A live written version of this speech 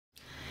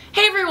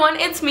Hey everyone,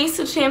 it's me.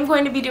 So today I'm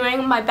going to be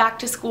doing my back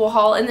to school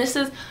haul, and this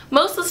is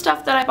most of the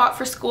stuff that I bought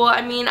for school.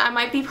 I mean, I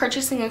might be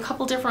purchasing a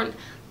couple different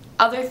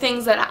other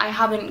things that I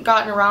haven't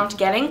gotten around to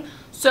getting.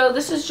 So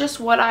this is just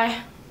what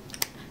I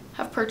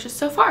have purchased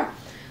so far.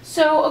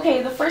 So,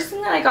 okay, the first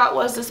thing that I got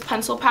was this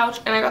pencil pouch,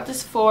 and I got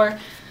this for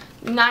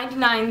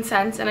 99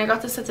 cents, and I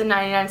got this at the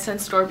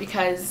 99-cent store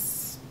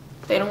because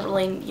you don't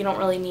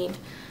really need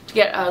to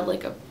get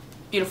like a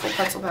beautiful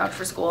pencil pouch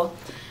for school.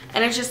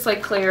 And it's just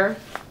like clear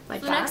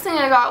like that. The next thing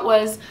I got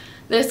was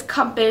this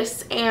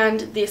compass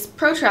and this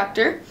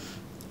protractor,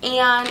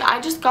 and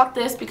I just got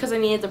this because I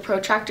needed the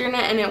protractor in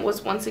it, and it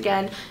was once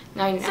again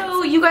 99 cents.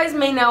 So you guys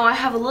may know I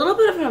have a little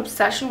bit of an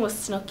obsession with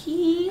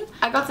Snooki.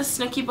 I got the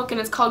Snooki book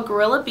and it's called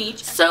Gorilla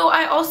Beach. So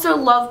I also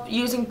love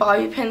using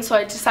bobby pins, so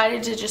I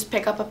decided to just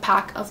pick up a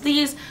pack of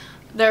these.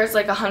 There's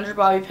like 100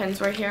 bobby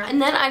pins right here.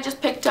 And then I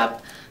just picked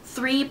up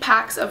 3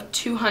 packs of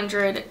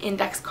 200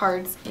 index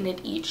cards in it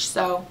each.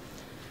 So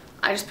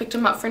I just picked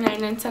them up for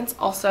 99 cents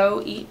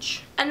also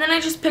each. And then I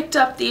just picked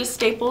up these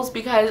staples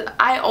because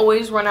I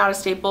always run out of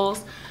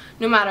staples.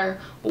 No matter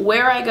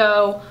where I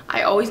go,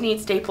 I always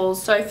need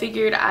staples, so I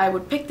figured I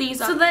would pick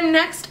these up. So then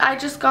next I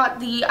just got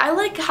I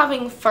like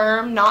having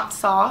firm, not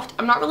soft.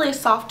 I'm not really a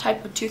soft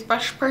type of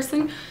toothbrush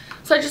person,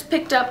 so I just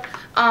picked up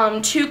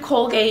 2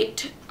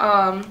 Colgate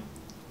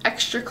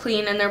Extra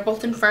Clean, and they're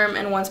both in firm,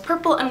 and one's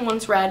purple and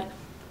one's red.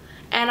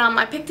 And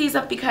I picked these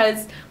up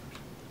because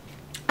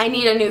I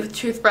need a new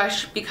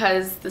toothbrush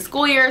because the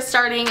school year is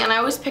starting, and I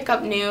always pick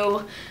up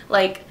new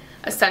like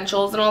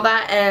essentials and all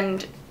that,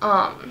 and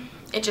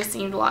it just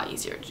seemed a lot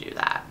easier to do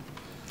that.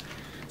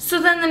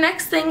 So then the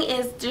next thing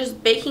is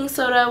just baking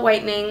soda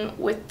whitening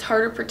with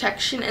tartar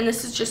protection, and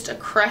this is just a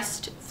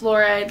Crest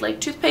fluoride like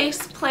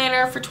toothpaste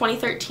planner for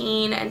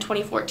 2013 and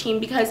 2014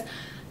 because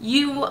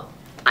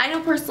I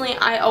know personally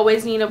I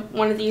always need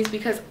one of these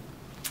because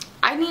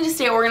I need to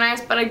stay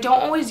organized, but I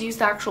don't always use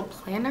the actual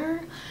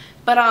planner.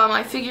 But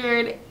I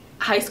figured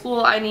high school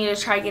I need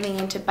to try getting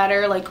into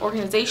better like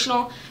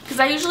organizational, because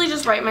I usually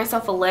just write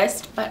myself a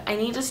list, but I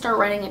need to start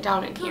writing it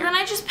down in here. And then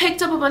I just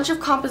picked up a bunch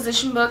of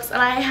composition books,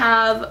 and I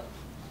have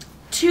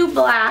 2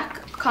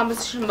 black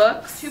composition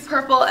books, 2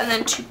 purple, and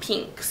then 2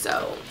 pink.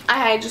 So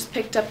I just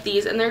picked up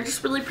these, and they're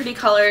just really pretty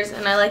colors,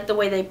 and I like the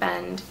way they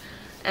bend,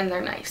 and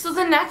they're nice. So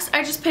then next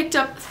I just picked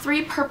up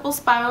 3 purple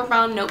spiral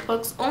bound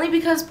notebooks, only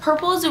because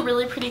purple is a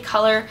really pretty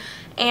color,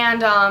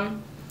 and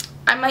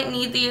I might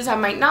need these, I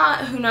might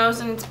not, who knows,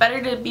 and it's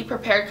better to be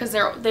prepared because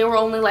they were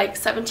only like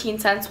 17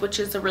 cents, which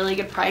is a really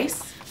good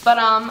price. But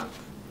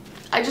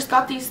I just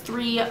got these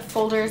 3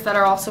 folders that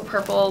are also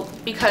purple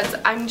because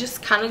I'm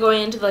just kind of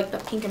going into like the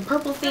pink and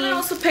purple theme. And I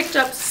also picked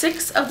up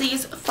 6 of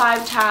these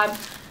 5-tab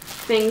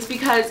things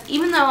because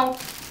even though,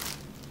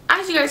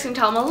 as you guys can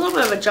tell, I'm a little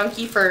bit of a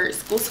junkie for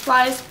school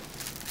supplies,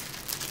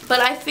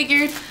 but I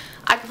figured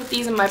I could put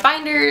these in my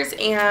binders,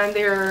 and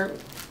they're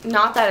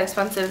not that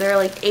expensive. They're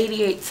like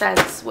 88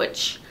 cents,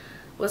 which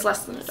was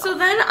less than $1. So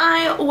then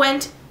I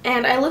went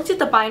and I looked at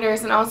the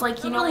binders, and I was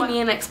like, you know, I need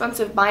an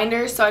expensive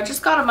binder, so I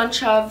just got a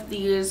bunch of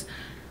these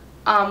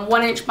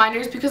 1-inch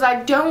binders because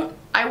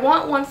I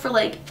want one for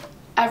like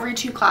every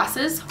 2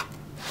 classes.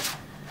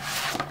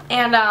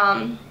 And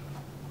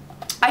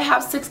I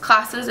have 6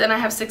 classes and I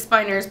have 6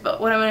 binders, but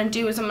what I'm going to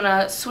do is I'm going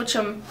to switch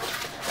them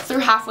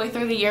through halfway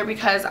through the year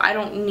because I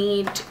don't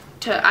need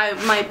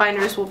my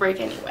binders will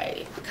break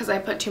anyway because I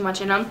put too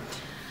much in them.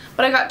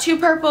 But I got 2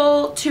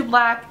 purple, 2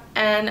 black,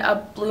 and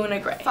a blue and a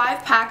gray.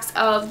 5 packs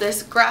of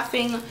this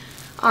graphing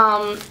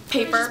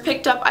paper. I just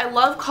picked up, I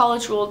love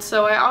college ruled,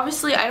 so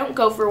I don't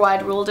go for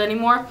wide ruled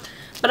anymore,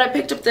 but I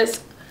picked up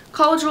this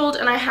college ruled,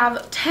 and I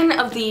have 10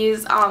 of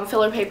these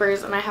filler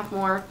papers, and I have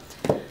more.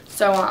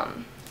 So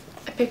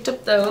I picked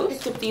up those. I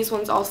picked up these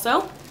ones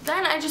also.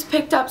 Then I just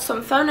picked up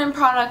some feminine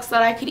products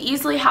that I could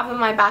easily have in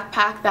my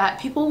backpack that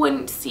people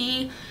wouldn't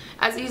see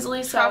as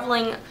easily.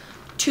 Traveling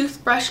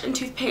toothbrush and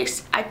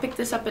toothpaste, I picked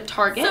this up at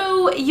Target.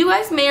 So you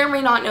guys may or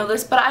may not know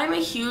this, but I'm a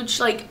huge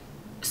like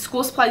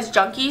school supplies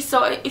junkie.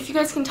 So if you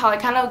guys can tell, I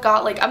kind of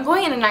got like, I'm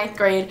going into 9th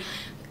grade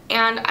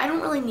and I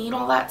don't really need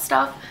all that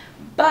stuff,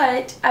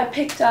 but I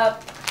picked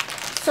up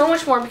so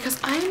much more because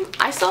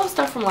I still have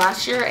stuff from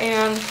last year,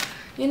 and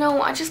you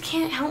know, I just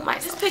can't help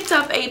myself. I just picked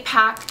up a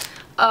pack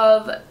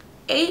of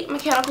 8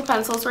 mechanical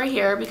pencils right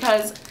here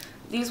because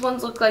these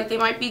ones look like they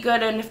might be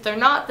good, and if they're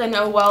not, then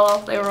oh well,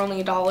 they were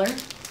only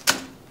 $1.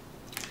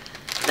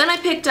 Then I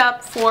picked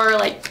up for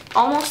like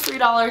almost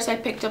 $3, I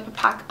picked up a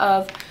pack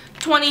of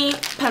 20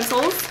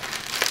 pencils,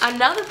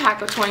 another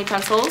pack of 20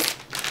 pencils,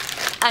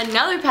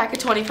 another pack of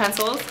 20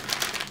 pencils,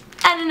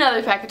 and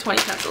another pack of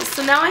 20 pencils.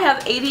 So now I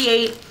have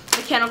 88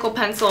 mechanical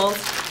pencils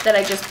that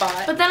I just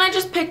bought. But then I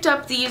just picked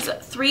up these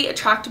 3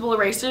 attractable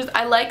erasers.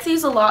 I like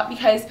these a lot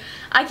because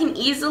I can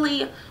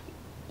easily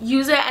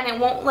use it, and it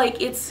won't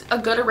like, it's a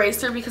good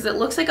eraser because it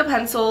looks like a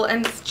pencil,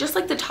 and it's just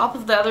like the top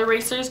of the other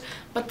erasers,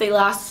 but they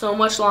last so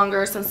much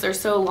longer since they're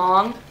so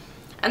long,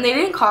 and they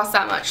didn't cost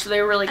that much, so they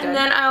were really good. And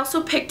then I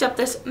also picked up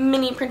this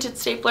mini printed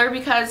stapler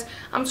because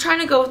I'm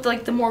trying to go with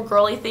like the more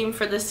girly theme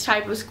for this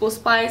type of school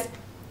supplies,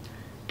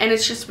 and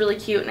it's just really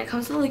cute, and it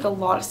comes with like a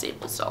lot of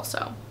staples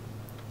also.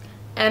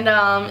 And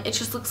it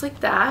just looks like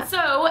that.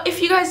 So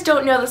if you guys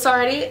don't know this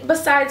already,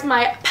 besides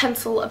my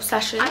pencil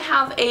obsession, I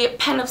have a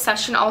pen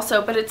obsession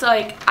also, but it's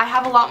like I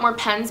have a lot more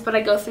pens, but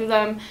I go through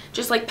them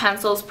just like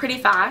pencils pretty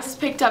fast. I just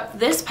picked up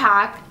this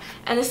pack,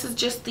 and this is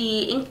just the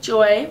Ink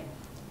Joy,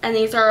 and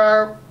these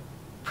are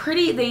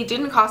pretty, they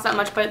didn't cost that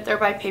much, but they're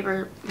by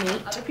Paper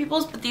Mate, other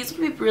people's, but these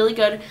would be really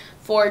good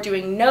for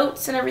doing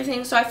notes and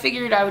everything, so I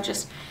figured I would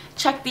just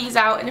check these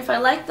out, and if I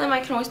like them I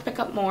can always pick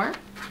up more.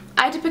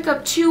 I had to pick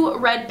up 2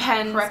 red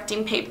pen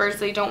correcting papers.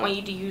 They don't want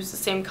you to use the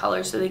same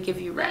color, so they give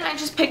you red. And I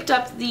just picked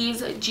up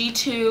these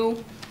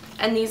G2,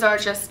 and these are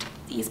just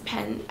these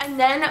pens. And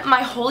then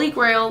my holy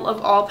grail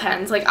of all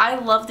pens, like I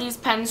love these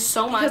pens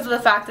so much because of the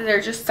fact that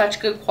they're just such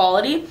good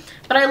quality,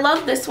 but I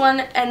love this one,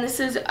 and this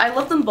is, I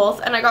love them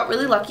both, and I got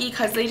really lucky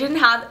because they didn't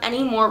have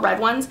any more red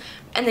ones,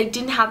 and they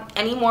didn't have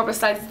any more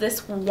besides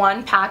this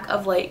one pack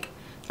of, like,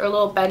 they're a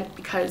little bent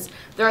because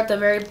they're at the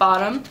very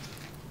bottom.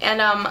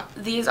 And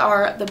these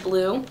are the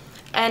blue,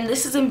 and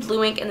this is in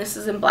blue ink and this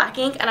is in black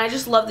ink, and I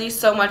just love these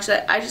so much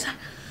that I just,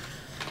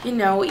 you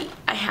know,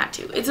 I had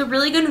to. It's a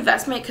really good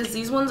investment because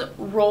these ones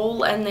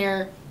roll, and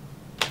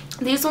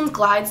these ones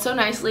glide so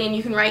nicely, and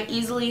you can write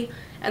easily,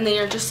 and they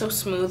are just so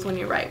smooth when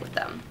you write with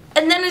them.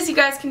 And then, as you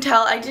guys can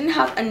tell, I didn't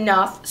have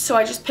enough, so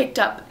I just picked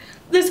up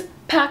this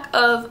pack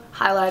of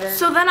highlighter.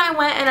 So then I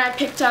went and I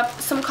picked up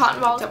some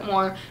cotton balls, picked up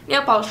more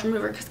nail polish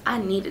remover because I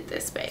needed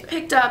this, babe.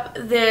 Picked up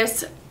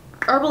this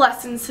Herbal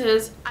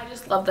Essences. I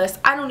just love this.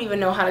 I don't even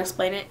know how to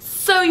explain it.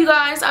 So you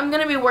guys, I'm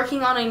going to be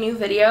working on a new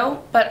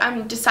video, but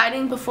I'm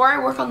deciding before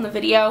I work on the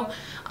video,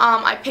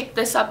 I picked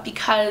this up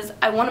because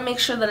I want to make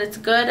sure that it's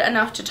good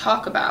enough to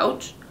talk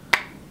about.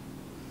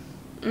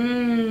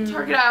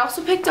 Target. I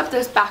also picked up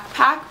this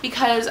backpack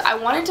because I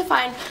wanted to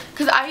find,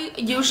 because I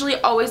usually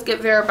always get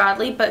Vera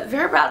Bradley, but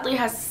Vera Bradley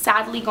has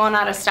sadly gone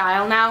out of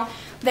style now.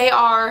 They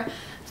are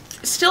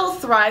still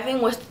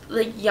thriving with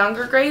like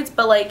younger grades,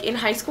 but like in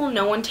high school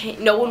no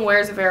one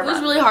wears a Vera Bradley. It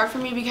was really hard for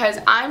me because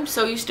I'm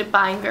so used to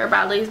buying Vera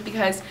Bradleys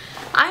because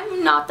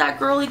I'm not that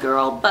girly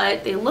girl,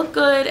 but they look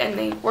good and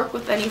they work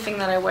with anything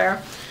that I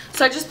wear.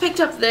 So I just picked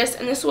up this,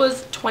 and this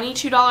was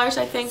 $22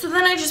 I think. So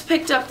then I just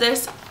picked up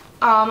this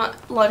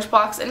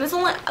lunchbox, and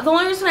the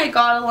only reason I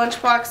got a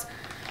lunchbox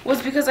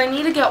was because I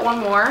need to get one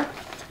more,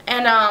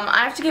 and I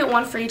have to get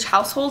one for each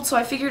household, so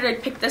I figured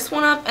I'd pick this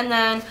one up. And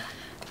then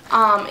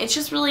it's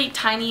just really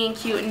tiny and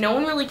cute, and no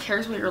one really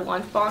cares what your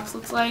lunchbox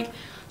looks like,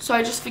 so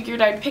I just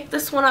figured I'd pick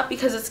this one up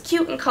because it's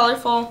cute and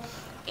colorful.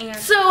 And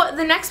so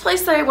the next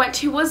place that I went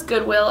to was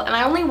Goodwill, and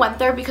I only went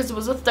there because it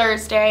was a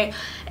Thursday,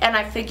 and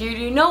I figured,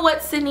 you know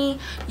what, Sydney,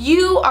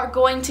 you are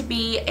going to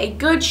be a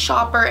good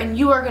shopper, and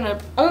you are going to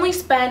only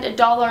spend $1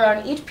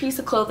 on each piece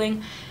of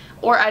clothing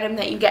or item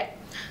that you get.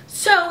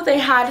 So they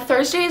had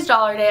Thursday's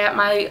Dollar Day at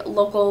my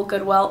local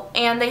Goodwill,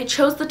 and they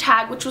chose the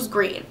tag, which was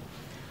green.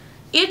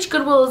 Each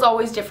Goodwill is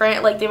always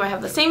different. Like, they might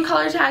have the same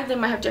color tag, they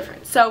might have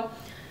different. So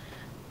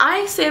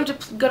I saved a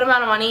good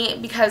amount of money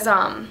because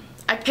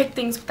I picked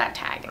things with that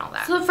tag and all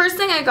that. So the first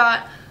thing I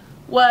got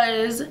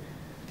was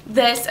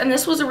this, and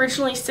this was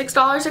originally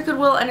 $6 at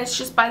Goodwill, and it's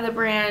just by the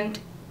brand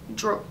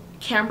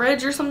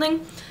Cambridge or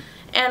something.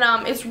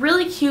 And it's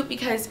really cute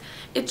because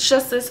it's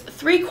just this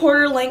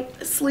 3/4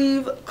 length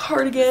sleeve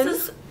cardigan.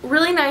 This is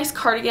really nice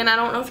cardigan. I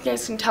don't know if you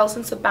guys can tell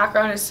since the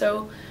background is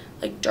so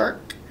like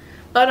dark,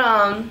 but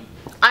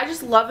I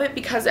just love it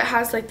because it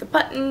has like the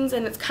buttons,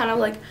 and it's kind of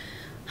like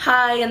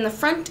high in the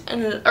front,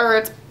 and or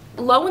it's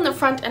low in the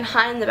front and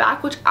high in the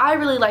back, which I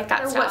really like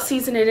that style. What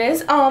season it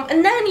is.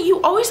 And then you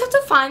always have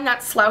to find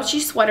that slouchy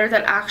sweater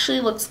that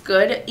actually looks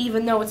good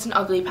even though it's an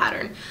ugly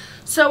pattern.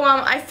 So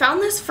I found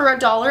this for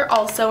 $1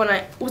 also, and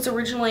it was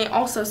originally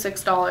also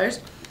 $6,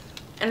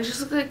 and it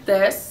just looks like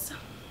this,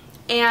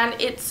 and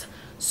it's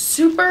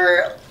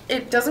super,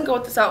 it doesn't go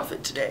with this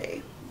outfit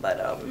today, but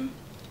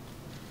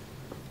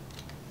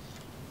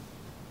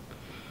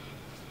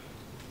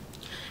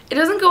it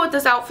doesn't go with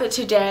this outfit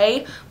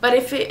today, but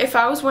if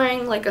I was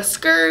wearing like a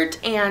skirt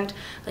and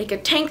like a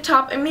tank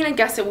top, I mean, I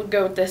guess it would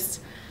go with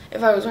this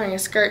if I was wearing a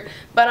skirt.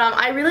 But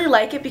I really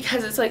like it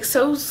because it's like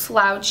so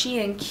slouchy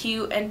and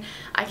cute, and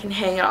I can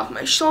hang it off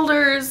my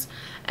shoulders,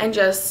 and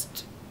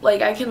just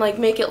like I can like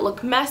make it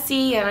look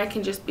messy, and I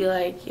can just be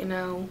like, you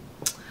know,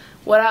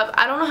 what up.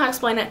 I don't know how to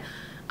explain it.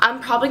 I'm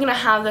probably going to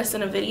have this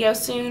in a video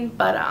soon,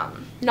 but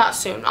not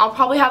soon. I'll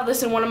probably have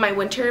this in one of my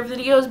winter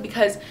videos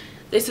because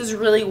this is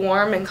really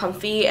warm and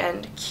comfy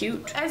and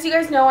cute. As you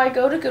guys know, I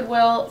go to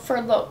Goodwill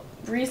for the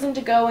reason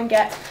to go and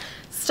get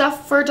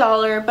stuff for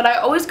 $1, but I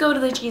always go to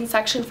the jeans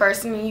section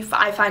first, and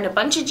I find a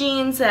bunch of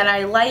jeans that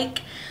I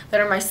like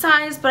that are my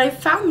size. But I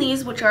found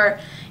these, which are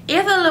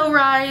Eva Low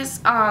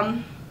Rise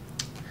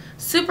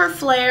Super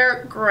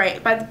Flare Gray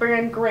by the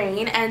brand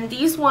Grain, and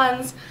these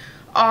ones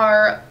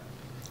are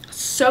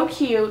so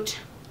cute.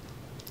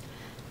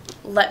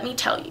 Let me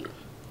tell you,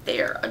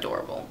 they're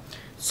adorable.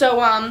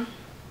 So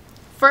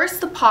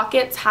first, the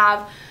pockets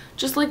have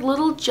just like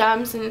little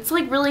gems, and it's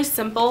like really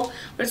simple,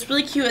 but it's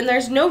really cute, and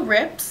there's no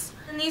rips.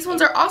 And these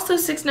ones are also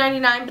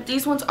 $6.99, but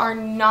these ones are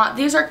not.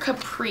 These are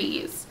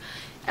capris.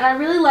 And I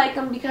really like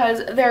them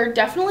because they're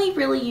definitely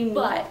really unique.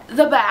 But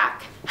the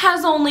back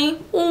has only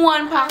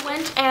one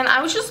pocket. And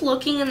I was just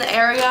looking in the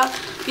area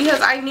because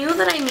I knew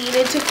that I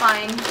needed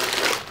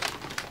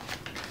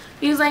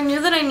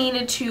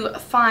to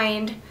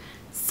find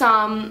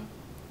some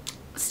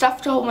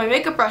stuff to hold my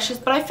makeup brushes,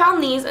 but I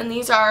found these, and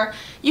these are,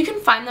 you can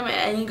find them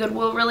at any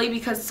Goodwill really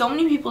because so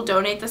many people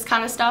donate this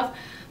kind of stuff.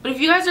 But if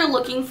you guys are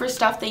looking for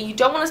stuff that you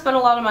don't want to spend a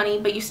lot of money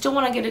but you still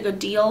want to get a good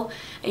deal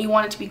and you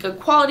want it to be good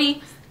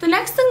quality, the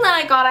next thing that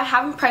I got, I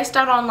haven't priced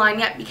out online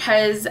yet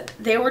because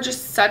they were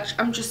just such,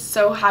 I'm just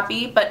so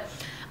happy, but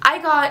I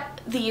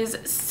got these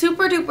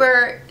super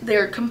duper,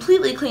 they're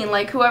completely clean,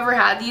 like whoever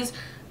had these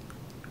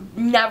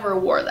never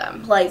wore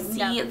them. Like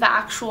the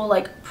actual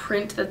like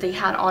print that they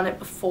had on it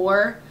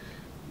before,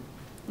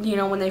 you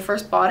know, when they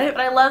first bought it.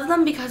 But I love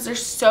them because they're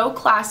so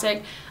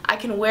classic. I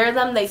can wear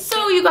them.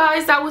 So you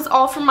guys, that was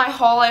all from my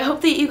haul. I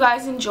hope that you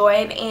guys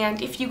enjoyed,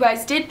 and if you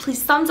guys did,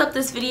 please thumbs up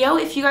this video.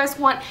 If you guys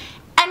want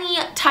any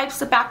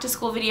types of back to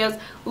school videos,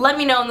 let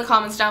me know in the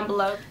comments down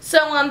below. So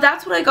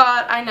that's what I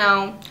got. I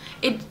know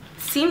it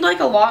seemed like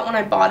a lot when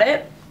I bought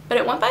it, but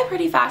it went by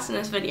pretty fast in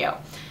this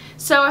video.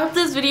 So I hope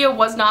this video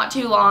was not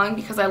too long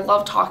because I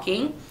love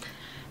talking.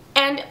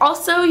 And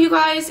also, you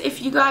guys,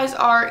 if you guys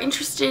are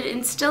interested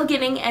in still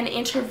getting an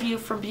interview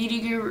for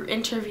Beauty Guru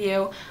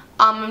Interview,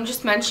 I'm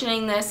just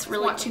mentioning this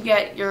really to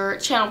get your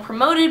channel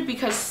promoted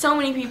because so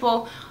many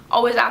people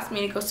always ask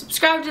me to go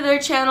subscribe to their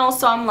channel.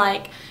 So I'm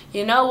like,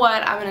 you know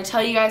what, I'm going to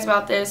tell you guys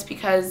about this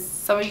because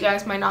some of you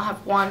guys might not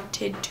have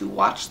wanted to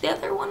watch the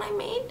other one I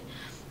made,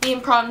 the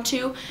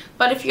impromptu.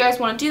 But if you guys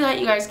want to do that,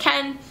 you guys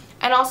can.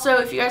 And also,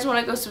 if you guys want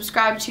to go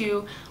subscribe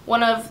to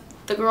one of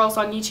the girls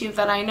on YouTube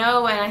that I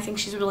know and I think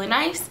she's really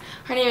nice,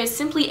 her name is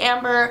Simply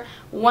Amber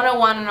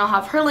 101, and I'll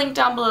have her link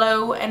down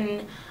below,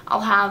 and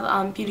I'll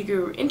have Beauty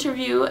Guru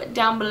Interview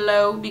down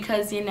below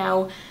because, you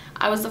know,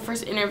 I was the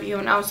first interview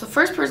and I was the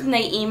first person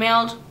they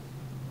emailed,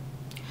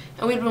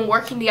 and we've been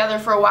working together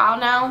for a while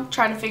now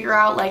trying to figure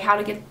out like how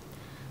to get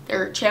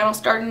their channel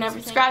started and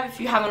everything. Subscribe if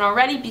you haven't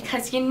already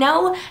because, you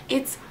know,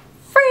 it's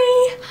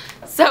free.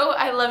 So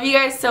I love you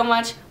guys so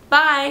much.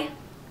 Bye!